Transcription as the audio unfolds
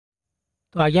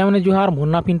तो आज्ञा मैंने जुहार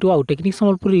मुन्ना पिंटू आउ टेक्निक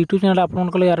संबलपुर यूट्यूब चैनल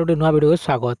आपन यार गोटे नुआ वीडियो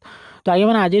स्वागत। तो आज्ञा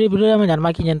मैंने आज वीडियो में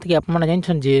जानवा कि जेनता कि आपने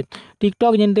जानछन जे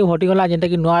टिकटॉक जेनते हटिगला जेनता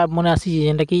कि नुआ मन आसी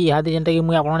जेनता कि इहादे जेनता कि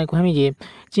मुई आपने कहमी जे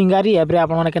चिंगारी ऐप रे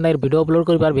आपने केनता वीडियो अपलोड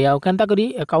कर पारबे आ केनता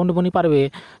करी अकाउंट बनी पारबे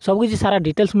सब किछि सारा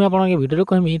डिटेल्स मुई आपने वीडियो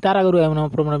कहमी तार आगु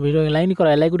आपन वीडियो लाइन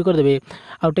कर लाइक कर देबे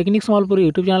आ टेक्निक संबलपुर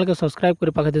यूट्यूब चैनल के सब्सक्राइब कर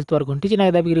पाखे देतवार घंटी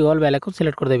चिन्ह दाबी ऑल बेल आइकन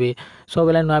सिलेक्ट कर देबे सब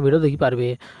बेला नुआ वीडियो देखि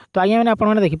पारबे। तो आज्ञा मैंने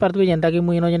आपने देखि पारबे जेनता कि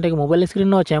मुई नो जेनता कि मोबाइल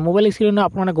स्क्रीन अच्छे मोबाइल स्क्रीन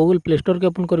आपने गूगल प्ले स्टोर के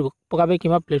ओपन कर पकाबे कि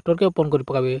प्ले स्टोर के ओपन कर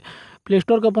पकाबे। प्ले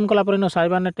स्टोर के ओपन कला सर्च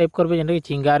बार में टाइप करेंगे जेनटा कि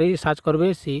चिंगारी सर्च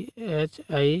करेंगे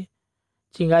CHI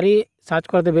चिंगारी सर्च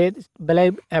करदे बेले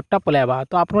एपटा पलैबा।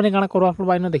 तो आपने काଣା करवा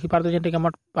पड़वा इन देखि पारते जेनटा कि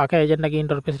हमर पाखे जेनटा कि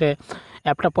इंटरफेस रे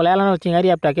एपटा पलैला चिंगारी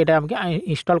एपटा के हमके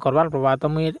इंस्टॉल करवार पड़वा। तो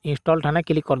मुझे इंस्टॉल ठाने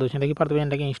क्लिक कर दूँ देखि पारते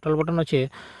जेनटा कि इंस्टॉल बटन अच्छे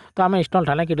तो आम इंस्टॉल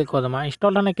ठाने क्लिक कर देमा।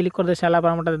 इंस्टॉल ठाने क्लिक कर दे सारा पर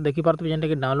हमटा देखि पारते जेनटा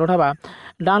कि डाउनलोड हवा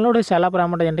डाउनलोड हो सारा पर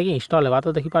हमटा जेनटा कि इंस्टॉल हवा।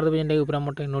 तो देखि पारते जेनटा कि ऊपर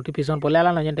मोटे नोटिफिकेशन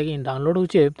पलैला जेनटा कि डाउनलोड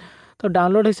होचे। तो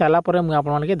डाउनलोड हो सारा पर मुझे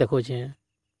आपन देखुचे।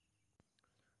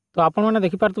 तो आपने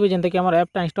देखि पारते जेनता कि हमर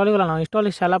ऐपटा इंस्टॉल हो गला इंस्टॉल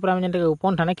हो सारा पर हम जेनटा कि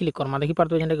ओपन ठाने क्लिक करमा देखि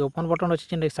पारते जेनटा कि ओपन बटन अच्छे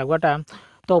जेनटा कि सगुआटा।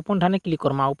 तो ओपन ठाने क्लिक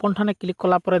करमा ओपन ठाने क्लिक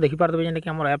कला पर देखि पारते जेनटा कि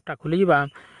हमर ऐपटा खुली जिबा।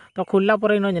 तो खुलला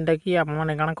पर इन जेनटा कि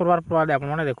आपने काଣା करवार पड़वा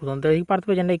आपने देखुन देखि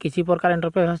पारते जेनटा कि किसी प्रकार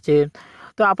इंटरफेस आछे।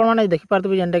 तो आपने देखि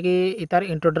पारते जेनटा कि इतार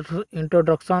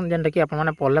इंट्रोडक्शन जेनटा कि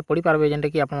आपने पढ़ले पढ़ी पारबे जेनटा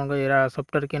कि आपन एरा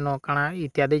सॉफ्टवेयर के नो काଣା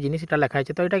इत्यादि जिनिस इटा लिखा है।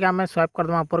 तो इटा के आम स्वाइप कर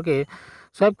देमा ऊपर के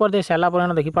स्वाइप कर दे सारा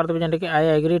पर देखि पारते जेनटा कि आई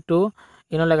एग्री टू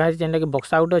इन लिखा है जेनटा कि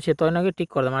बॉक्स आउट अच्छे। तो इनके टिक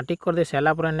कर देमा टिक कर दे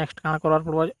सारा पर नेक्स्ट काଣା करवार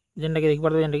पड़वा जेनटा कि देखि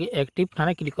पारते जेनटा कि एक्टिव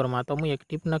ठाने क्लिक करमा। तो मुझे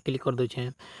एक्टिव न क्लिक कर दूचे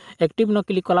एक्टिव न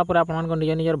क्लिक कला पर आपन निज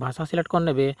निजर भाषा सिलेक्ट कर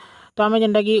नेबे। तो आम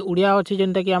जेनटा कि उड़िया अच्छे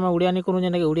जेनटा कि आम उड़िया नहीं करूँ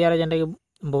जेनटा कि उड़िया जेनटा कि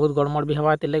बहुत गड़मड़ भी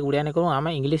हवा तेल उड़िया नहीं करूँ आम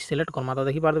इंग्लिश सिलेक्ट करमा। तो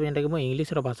देखि पारते जेनटा कि मुझे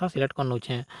इंग्लिश भाषा सिलेक्ट कर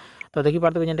नौचे। तो देखि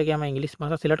पारते जेनटा कि आम इंग्लिश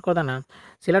भाषा सिलेक्ट कर देना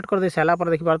सिलेक्ट कर दे सारा पर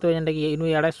देखि पारते जेनटा कि इनु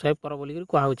इआड़े स्वाइप कर बोली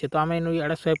कहुचे। तो आम इनु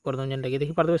इआड़े स्वाइप कर दूँ जेनटा कि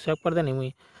देखि पारते स्वाइप कर देनी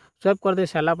मुई स्वाइप कर दे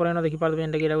सारा पर देखि पारते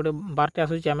जेनटा कि गोटे बारटे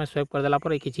आसूचे आम स्वाइप कर देला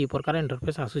पर किसी प्रकार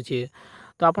इंटरफेस आसूचे।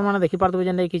 तो आपने देखि पारते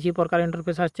जेनटा किसी प्रकार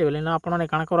इंटरफेस आछे बोले आपने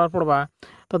काଣା करवार पड़वा।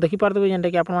 तो देखि पारते जेनटा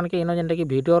कि आपन इन जेनटा कि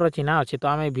वीडियो चिन्ह अच्छे। तो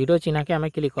आम वीडियो चिन्ह के आम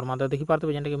क्लिक करमा। तो देखि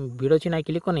पारते जेनटा कि वीडियो चिन्ह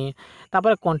क्लिक करनी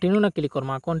तापर कंटिन्यू न क्लिक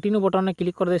करमा कंटिन्यू बटन ने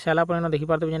क्लिक कर दे सारा पर देखि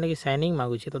पारते जेनटा कि साइनिंग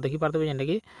मागुचे। तो देखि पारते जेनटा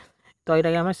कि तो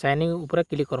यहाँ आम साइनिंग ऊपर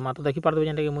क्लिक करमा। तो देखि पारते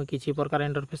जेनटा कि मुझे किसी प्रकार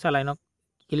इंटरफेस लाइन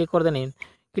क्लिक कर देनी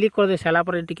क्लिक कर दे सारा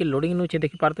पर टी लोडिंग नौचे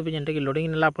देखि पारते जेनटा कि लोडिंग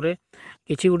नेला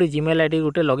किसी गोटे जीमेल आईडी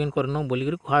गोटे लॉगिन करनु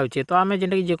बोलिक कहुचे। तो आम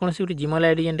जेनटा कि जेकोसी गोटे जीमेल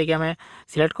आईडी जेनटा कि आम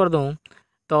सिलेक्ट कर दूँ।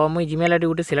 तो मुझे जीमेल आईडी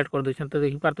गोटे सिलेक्ट कर दूँ। तो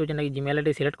देखि पारते जेनटा कि जीमेल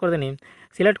आईडी सिलेक्ट कर देनी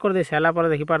सिलेक्ट कर दे सारा पर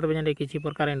देखि पारते जेनटा किसी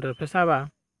प्रकार इंटरफेस आवा।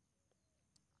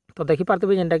 तो देखि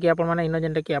पारते जेनटा कि आपने इन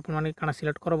जेनटा कि आपने काଣା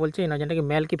सिलेक्ट कर बोलचे इन जेनटा कि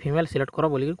मेल कि फीमेल सिलेक्ट कर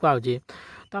बोलिक कहुचे।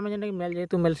 तो आम जेनटा कि मेल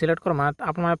जेहेतु मेल सिलेक्ट करमा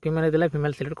आप फीमेल देले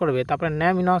फीमेल सिलेक्ट करेंगे तापर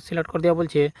नेम इन सिलेक्ट कर दिया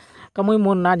बोलचे। तो मुझे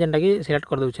मोर ना जेनटा कि सिलेक्ट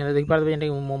कर दूचे देखि पारते जेनटा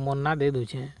कि मोर ना दे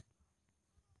दूचे।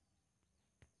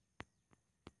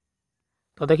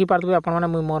 तो देखि पारते आपने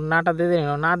मुझे मोर नाटा दे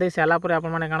देनी ना दे सारा पर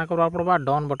आपने काଣା करवा पड़वा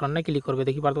डन बटन ने क्लिक करेंगे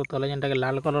देखि पारते तले जेनटा कि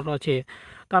लाल कलर अच्छे।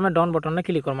 तो आम डन बटन ने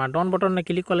क्लिक करमा डन बटन ने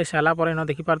क्लिक कले सारा पर इन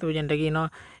देखि पारते जेनटा कि इन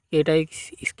ये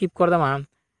स्किप कर देमा।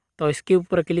 तो स्किप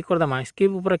ऊपर क्लिक कर देमा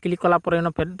स्किप ऊपर क्लिक कला पर इन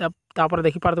फिर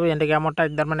देखि पारते जेनटा कि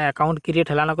आमटा माने अकाउंट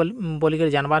क्रिएट है बोलिक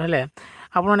जानबार हेले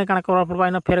आपने काଣା करवा पड़वा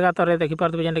इन फेर गातर देखि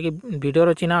पारते जेनटा कि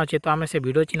वीडियो चिन्ह अच्छे। तो आम से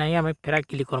वीडियो चिन्ह ही आम फेर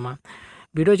क्लिक करमा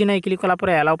वीडियो चिन्ह क्लिक कला पर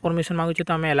एलाउ परमिशन मांगुचे।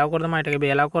 तो आम एलाउ कर देमा एटाके भी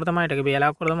एलाउ कर देमा एटाके भी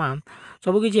एलाउ कर देमा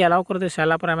सब किसी एलाउ कर दे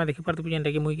सारा पर आम देखि पारते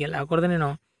जेनटा कि मुझे एलाउ कर देनी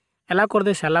न एलाउ कर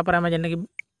दे सारा पर आम जेनटा कि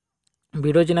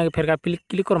वीडियो चिन्ह के फेर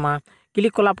क्लिक करमा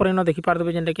क्लिक कला पर इन देखि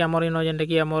पारते जेनटा कि आमर इन जेनटा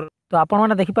कि आमर तो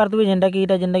आपने देखि पारते जेनटा कि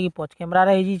इटा जेनटा कि पछ कैमरा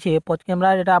रे पछ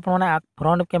कैमरा एटा आपने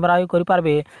फ्रंट कैमरा भी कर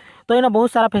पारबे। तो इन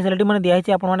बहुत सारा फैसिलिटी मैंने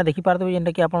दिखाई आपने देखि पारते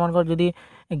जेनटा कि आपन जदि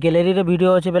गैलेरी रे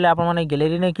वीडियो अच्छे बेले आपने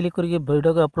गैलेरी ने क्लिक करके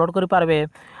वीडियो को अपलोड कर पारबे।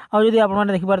 और जदि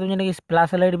आपने देखि पारते जेनटा कि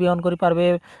फ्लैश लाइट भी ऑन कर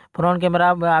पारबे फ्रंट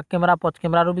कैमरा बैक कैमरा पछ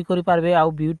कैमरा रो भी कर पारबे। आ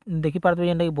देखि पारते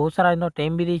जेनटा कि बहुत सारा इन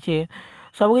टाइम भी देछे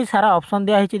सब किसी सारा ऑप्शन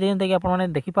दिया है जेनटा कि आपने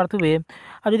देखि पारथुबे।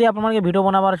 आ जदि आपन वीडियो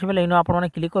बनाबार अच्छे बेले इन आपने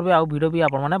क्लिक करबे आ वीडियो भी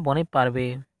आपने बनै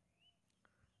पारबे।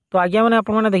 तो आज्ञा मैंने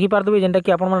आपने देखि पारथुबे जेनटा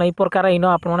कि आपन एई प्रकार इन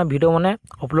आपन वीडियो मैंने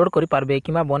अपलोड कर पारबे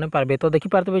किमा बने पारबे। तो देखि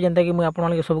पारथुबे जेनटा कि मुई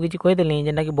आपन सब किछि कहि देली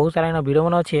जेनटा कि बहुत सारा इन वीडियो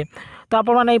मन अच्छे। तो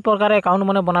आपन एई प्रकार अकाउंट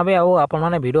मैंने बनाबे आ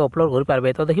आपन वीडियो अपलोड कर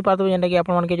पारबे। तो देखि पारथुबे जेनटा कि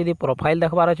आपन के जदि प्रोफाइल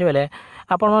देखबार अच्छे बेले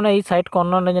आपन एई साइड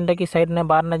कॉर्नर ने जेनटा कि साइड ने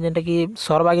बार ने जेनटा कि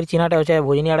सरबागिर चिन्हटा अच्छे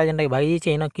भोजनी आड़ा जेनटा कि भागी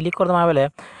जाइए इन क्लिक कर देमा बेले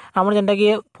आम जेनटा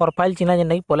कि प्रोफाइल चिन्ह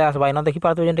जेनटा कि पले आसबा इन देखि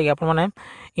पारथुबे जेनटा कि आपन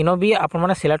इन भी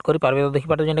आपन सिलेक्ट कर पारबे। तो देखि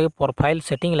पारथुबे जेनटा कि प्रोफाइल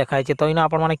सेटिंग लिखा है। तो इन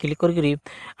आपन क्लिक कर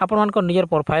आपण निजर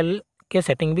प्रोफाइल के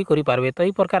सेटिंग भी करि पारबे। तो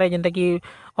ई प्रकार जेनता कि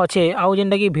अच्छे आउ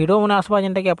जेनता कि वीडियो मैंने आसवा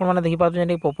जेनता कि आपण मैंने देखि पार्बे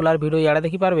जेनता कि पॉपुलर वीडियो याडे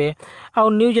देखि पारबे। आउ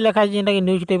न्यूज लेखा जेनता कि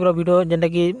न्यूज टाइप रो वीडियो जेनता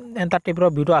कि एंता टाइप रो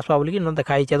वीडियो आसवा बोली कि न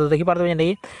देखाई छै तो देखि पारबे जेनता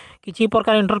कि किछि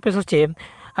प्रकार इंटरफेस अच्छे।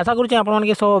 आशा करूँ आपण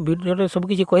मैंने सब वीडियो सब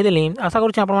किसी कहीदेली। आशा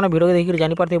करूँ आपण मैंने वीडियो देखिए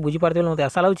जानीपारे बुझी पारे मत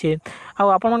आशा लगे।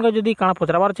 आपण मैंने जब काଣା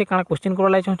पचराबार अच्छे काଣା क्वेश्चन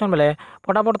करवा चाहूँ बेले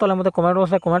फटाफट तले मत कमेंट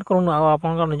बक्स कमेंट करूँ आप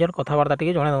निजर कथबार्ता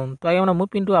टी जन दूँ। तो आगे मुझे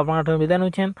पिंटू आप विदाय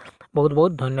नौछे। बहुत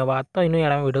बहुत धन्यवाद। तो इन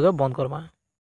वीडियो को बंद करमा।